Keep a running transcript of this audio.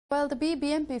Well, the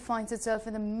BBMP finds itself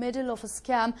in the middle of a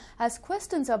scam as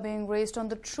questions are being raised on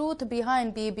the truth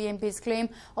behind BBMP's claim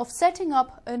of setting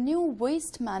up a new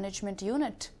waste management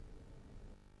unit.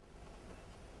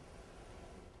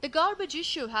 The garbage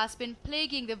issue has been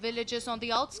plaguing the villagers on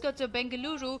the outskirts of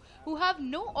Bengaluru who have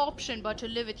no option but to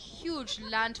live with huge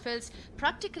landfills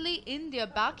practically in their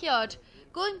backyard.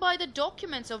 Going by the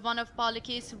documents of one of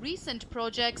Palike's recent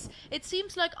projects, it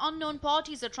seems like unknown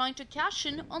parties are trying to cash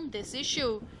in on this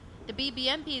issue. The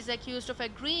BBMP is accused of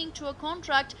agreeing to a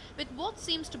contract with what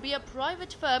seems to be a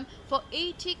private firm for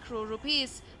 80 crore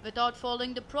rupees without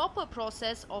following the proper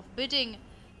process of bidding.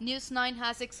 News9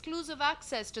 has exclusive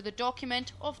access to the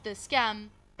document of this scam.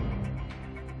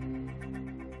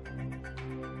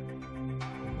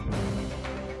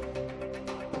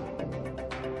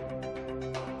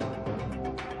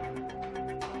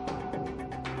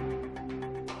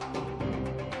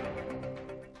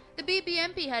 The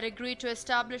BBMP had agreed to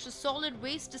establish a solid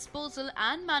waste disposal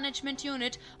and management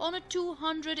unit on a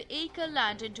 200-acre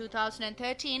land in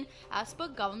 2013 as per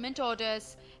government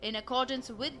orders. In accordance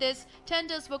with this,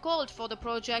 tenders were called for the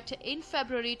project in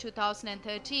February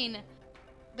 2013.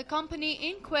 The company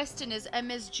in question is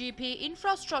MSGP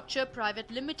Infrastructure Private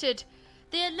Limited.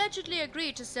 They allegedly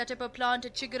agreed to set up a plant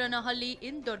at Chigaranahalli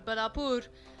in Dodbalapur.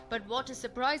 But what is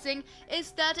surprising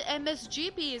is that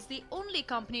MSGP is the only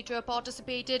company to have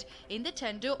participated in the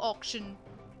tender auction.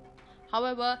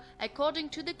 However, according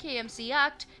to the KMC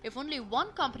Act, if only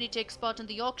one company takes part in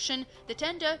the auction, the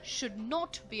tender should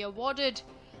not be awarded.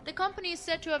 The company is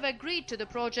said to have agreed to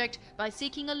the project by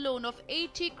seeking a loan of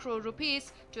 80 crore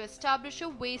rupees to establish a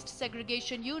waste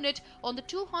segregation unit on the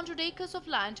 200 acres of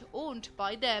land owned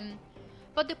by them.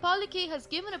 But the Palike has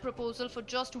given a proposal for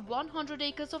just 100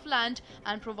 acres of land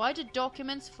and provided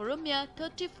documents for a mere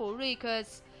 34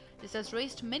 acres. This has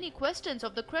raised many questions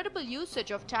of the credible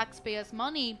usage of taxpayers'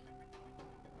 money.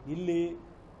 ಇಲ್ಲಿ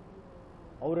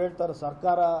ಅವರು ಹೇಳ್ತಾರೆ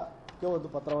ಸರ್ಕಾರಕ್ಕೆ ಒಂದು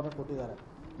ಪತ್ರವನ್ನು ಕೊಟ್ಟಿದ್ದಾರೆ.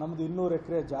 ನಮ್ಮದು 200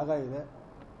 ಎಕರೆ ಜಾಗ ಇದೆ,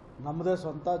 ನಮ್ಮದೇ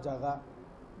ಸ್ವಂತ ಜಾಗ.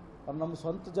 ನಮ್ಮ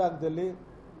ಸ್ವಂತ ಜಾಗದಲ್ಲಿ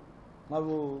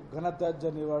ನಾವು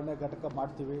ಘನತ್ಯಾಜ್ಯ ನಿರ್ವಹಣೆ ಘಟಕ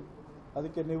ಮಾಡ್ತೀವಿ.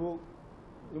 ಅದಕ್ಕೆ ನೀವು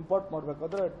ಇಂಪೋರ್ಟ್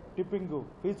ಮಾಡಬೇಕಾದ್ರೆ ಟಿಪ್ಪಿಂಗು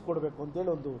ಫೀಸ್ ಕೊಡಬೇಕು ಅಂತೇಳಿ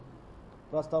ಒಂದು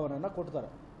ಪ್ರಸ್ತಾವನೆಯನ್ನು ಕೊಡ್ತಾರೆ.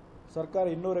 ಸರ್ಕಾರ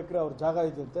 200 ಎಕರೆ ಅವ್ರ ಜಾಗ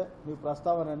ಇದೆಯಂತೆ, ನೀವು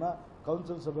ಪ್ರಸ್ತಾವನೆಯನ್ನು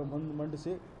ಕೌನ್ಸಿಲ್ ಸಭೆ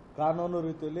ಮಂಡಿಸಿ ಕಾನೂನು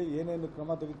ರೀತಿಯಲ್ಲಿ ಏನೇನು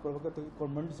ಕ್ರಮ ತೆಗೆದುಕೊಂಡು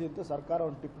ಮಂಡಿಸಿ ಅಂತ ಸರ್ಕಾರ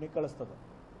ಒಂದು ಟಿಪ್ಪಣಿ ಕಳಿಸ್ತದೆ.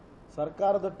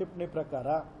 ಸರ್ಕಾರದ ಟಿಪ್ಪಣಿ ಪ್ರಕಾರ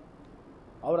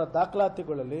ಅವರ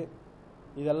ದಾಖಲಾತಿಗಳಲ್ಲಿ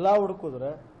ಇದೆಲ್ಲ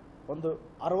ಹುಡುಕಿದ್ರೆ ಒಂದು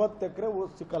 60 ಎಕರೆ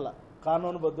ಸಿಕ್ಕಲ್ಲ,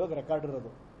 ಕಾನೂನುಬದ್ಧವಾಗಿ ರೆಕಾರ್ಡ್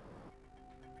ಇರೋದು.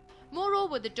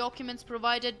 Moreover, the documents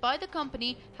provided by the company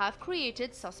have created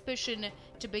suspicion.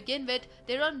 To begin with,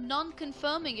 there are none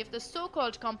confirming if the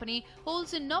so-called company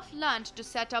holds enough land to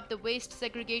set up the waste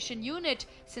segregation unit,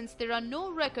 since there are no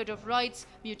record of rights,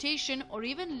 mutation or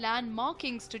even land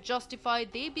markings to justify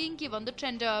they being given the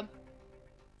tender.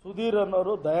 Sudhir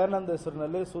ಅನ್ನೋರು ದಯಾನಂದ್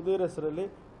ಹೆಸರಿನಲ್ಲಿ, ಸುಧೀರ್ ಹೆಸರಲ್ಲಿ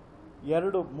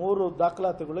 2-3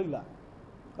 ದಾಖಲಾತಿಗಳು ಇಲ್ಲ.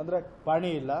 ಅಂದರೆ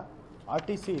ಪಾಣಿ ಇಲ್ಲ,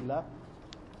 RTC ಇಲ್ಲ,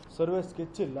 survey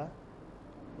sketch ಇಲ್ಲ,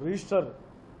 register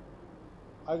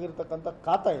ಆಗಿರ್ತಕ್ಕಂಥ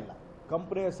ಖಾತಾ ಇಲ್ಲ.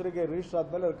 ಕಂಪ್ನಿ ಹೆಸರಿಗೆ ರಿಜಿಸ್ಟರ್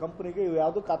ಆದಮೇಲೆ ಕಂಪ್ನಿಗೆ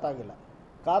ಯಾವುದೂ ಖಾತಾ ಆಗಿಲ್ಲ.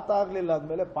 ಖಾತಾ ಆಗಲಿಲ್ಲ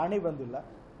ಅಂದಮೇಲೆ ಪಾಣಿ ಬಂದಿಲ್ಲ,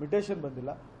 ಮಿಟೇಷನ್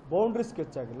ಬಂದಿಲ್ಲ, ಬೌಂಡ್ರಿ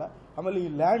ಸ್ಕೆಚ್ ಆಗಿಲ್ಲ. ಆಮೇಲೆ ಈ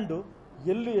ಲ್ಯಾಂಡು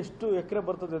ಎಲ್ಲಿ ಎಷ್ಟು ಎಕರೆ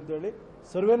ಬರ್ತದೆ ಅಂತೇಳಿ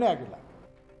ಸರ್ವೇನೇ ಆಗಿಲ್ಲ.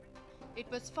 It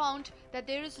was found that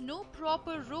there is no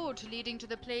proper road leading to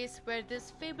the place where this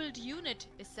fabled unit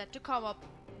is set to come up.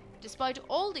 Despite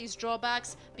all these drawbacks,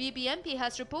 BBMP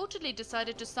has reportedly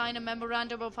decided to sign a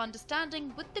memorandum of understanding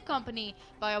with the company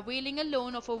by availing a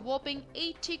loan of a whopping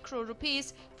 80 crore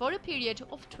rupees for a period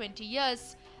of 20 years.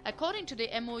 According to the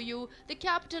MOU, the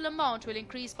capital amount will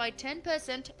increase by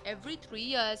 10% every 3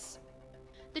 years.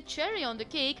 The cherry on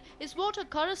the cake is what a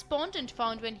correspondent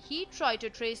found when he tried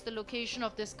to trace the location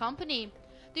of this company.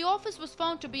 The office was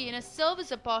found to be in a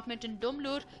service apartment in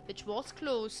Domlur, which was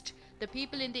closed. The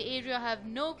people in the area have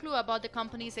no clue about the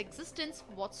company's existence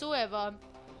whatsoever.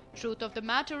 Truth of the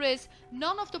matter is,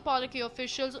 none of the Palike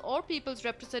officials or people's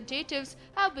representatives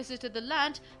have visited the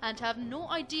land and have no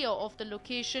idea of the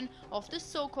location of the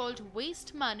so-called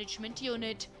waste management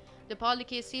unit. The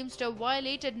Palike seems to have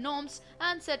violated norms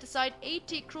and set aside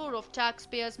 80 crore of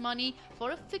taxpayers' money for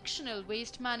a fictional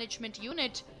waste management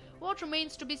unit. What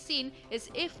remains to be seen is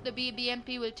if the BBMP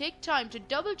will take time to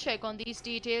double-check on these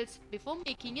details before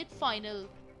making it final.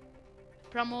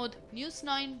 Pramod,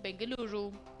 News9, Bengaluru.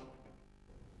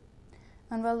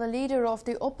 And while the leader of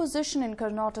the opposition in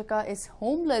Karnataka is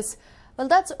homeless,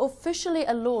 well, that's officially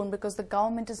a loan because the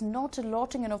government is not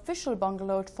allotting an official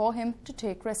bungalow for him to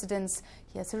take residence.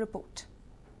 Here's a report.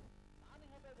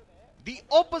 The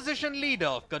opposition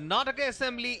leader of Karnataka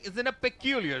Assembly is in a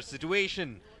peculiar situation.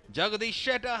 Jagdish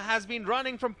Shettar has been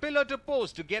running from pillar to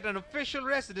post to get an official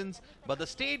residence, but the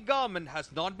state government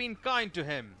has not been kind to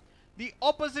him. The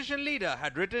opposition leader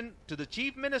had written to the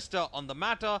Chief Minister on the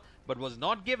matter but was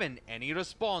not given any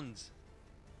response.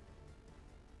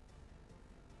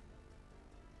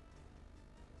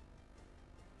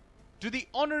 To the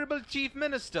Honorable Chief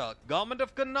Minister, Government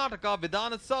of Karnataka,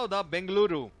 Vidhana Soudha,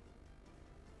 Bengaluru.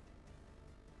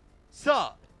 Sir,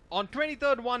 on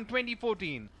 23rd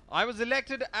 1/2014, I was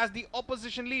elected as the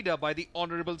opposition leader by the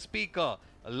Honorable Speaker.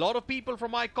 A lot of people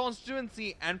from my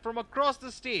constituency and from across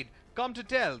the state come to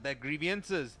tell their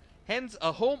grievances. Hence,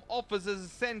 a home office is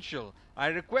essential. I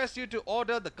request you to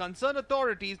order the concerned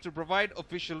authorities to provide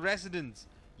official residence.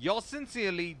 Yours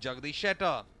sincerely, Jagdish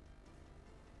Shettar.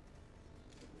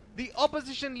 The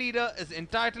opposition leader is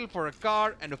entitled for a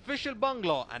car, an official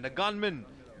bungalow and a gunman.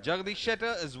 Jagdish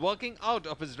Shettar is working out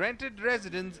of his rented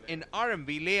residence in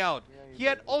RMV layout. He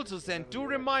had also sent 2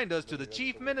 reminders to the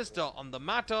Chief Minister on the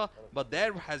matter, but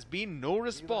there has been no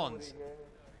response.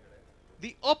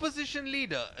 The opposition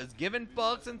leader is given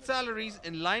perks and salaries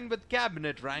in line with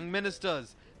cabinet rank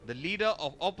ministers. The leader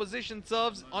of opposition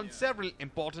serves on several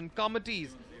important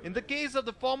committees. In the case of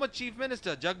the former Chief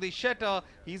Minister Jagdish Shettar,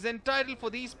 he is entitled for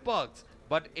these perks,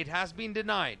 but it has been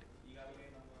denied.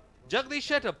 Jagdish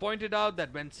Shettar pointed out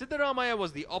that when Siddaramaiah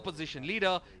was the opposition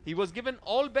leader, he was given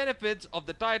all benefits of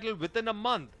the title within a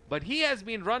month, but he has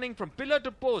been running from pillar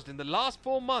to post in the last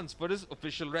 4 months for his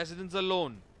official residence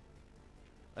alone.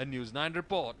 A News9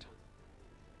 report.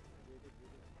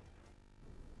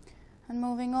 And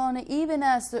moving on, even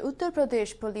as the Uttar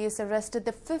Pradesh police arrested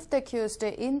the 5th accused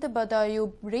in the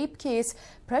Badayu rape case,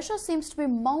 pressure seems to be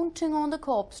mounting on the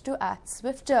cops to act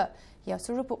swifter. Here's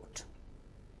a report.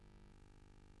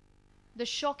 The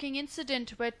shocking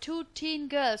incident where 2 teen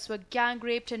girls were gang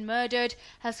raped and murdered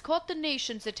has caught the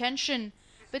nation's attention.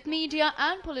 With media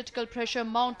and political pressure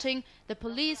mounting, the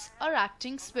police are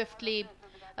acting swiftly.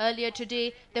 Earlier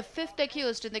today, the 5th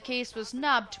accused in the case was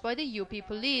nabbed by the UP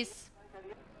police.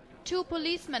 2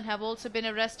 policemen have also been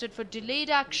arrested for delayed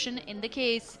action in the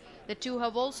case. The 2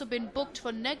 have also been booked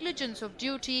for negligence of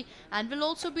duty and will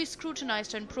also be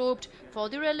scrutinized and probed for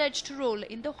their alleged role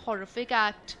in the horrific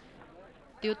act.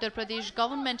 The Uttar Pradesh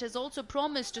government has also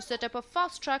promised to set up a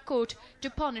fast-track court to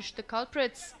punish the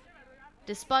culprits.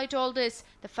 Despite all this,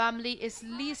 the family is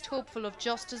least hopeful of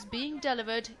justice being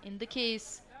delivered in the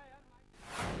case.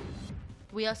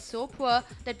 We are so poor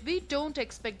that we don't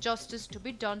expect justice to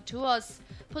be done to us.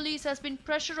 Police has been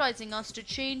pressurizing us to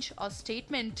change our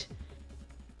statement.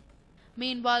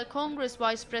 Meanwhile, Congress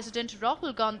Vice President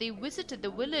Rahul Gandhi visited the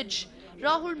village.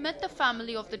 Rahul met the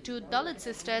family of the 2 Dalit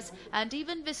sisters and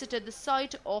even visited the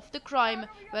site of the crime,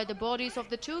 where the bodies of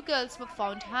the 2 girls were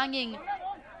found hanging.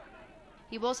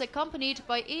 He was accompanied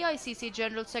by AICC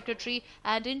General Secretary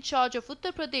and in charge of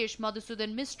Uttar Pradesh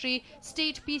Madhusudan Mistry,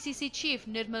 State PCC Chief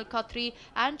Nirmal Khatri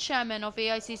and Chairman of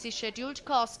AICC Scheduled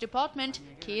Caste Department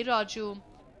K. Raju.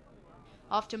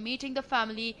 After meeting the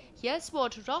family, here's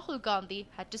what Rahul Gandhi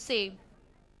had to say.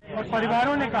 और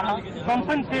परिवारों ने कहा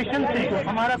compensation से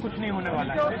हमारा कुछ नहीं होने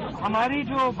वाला है। हमारी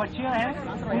जो बच्चियां हैं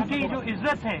उनकी जो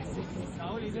इज्जत है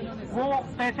वो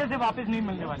पैसे से वापस नहीं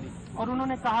मिलने वाली और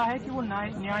उन्होंने कहा है कि वो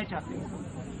न्याय चाहते हैं।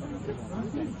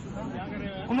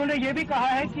 उन्होंने ये भी कहा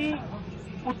है कि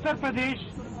उत्तर प्रदेश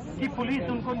की पुलिस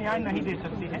उनको न्याय नहीं दे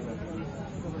सकती है।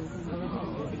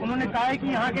 उन्होंने कहा है कि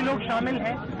यहाँ के लोग शामिल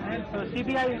हैं, तो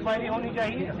सीबीआई इंक्वायरी होनी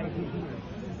चाहिए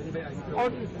और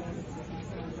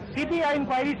सीबीआई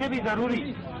इंक्वायरी से भी जरूरी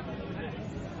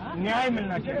न्याय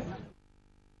मिलना चाहिए।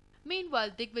 Meanwhile,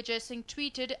 Digvijay Singh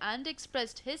tweeted and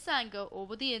expressed his anger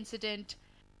over the incident.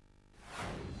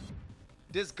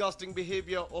 Disgusting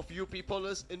behavior of UP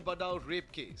police in Badaur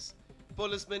rape case.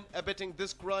 Policemen abetting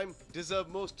this crime deserve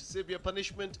most severe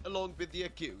punishment along with the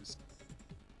accused.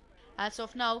 As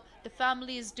of now, the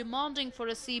family is demanding for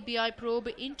a CBI probe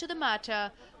into the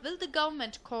matter. Will the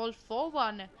government call for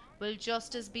one? Will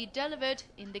justice be delivered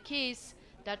in the case?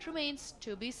 That remains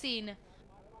to be seen.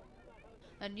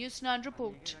 A News9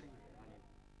 report.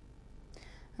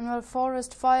 And while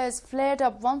forest fires flared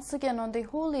up once again on the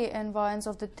holy environs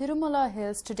of the Tirumala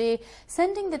hills today,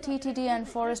 sending the TTD and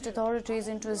forest authorities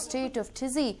into a state of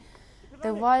tizzy.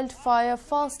 The wildfire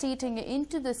fast eating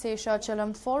into the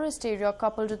Seshachalam forest area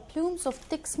coupled with plumes of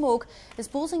thick smoke is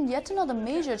posing yet another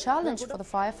major challenge for the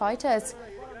firefighters.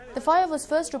 The fire was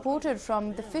first reported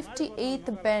from the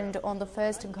 58th bend on the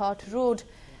First Ghat Road.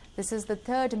 This is the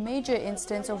 3rd major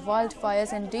instance of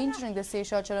wildfires endangering the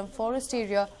Seshachalam forest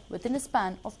area within a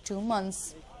span of 2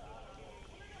 months.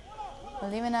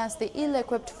 Well, even as the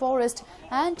ill-equipped forest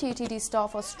and TTD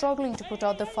staff are struggling to put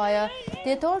out the fire,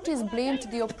 the authorities blamed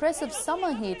the oppressive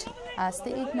summer heat as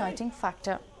the igniting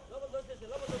factor.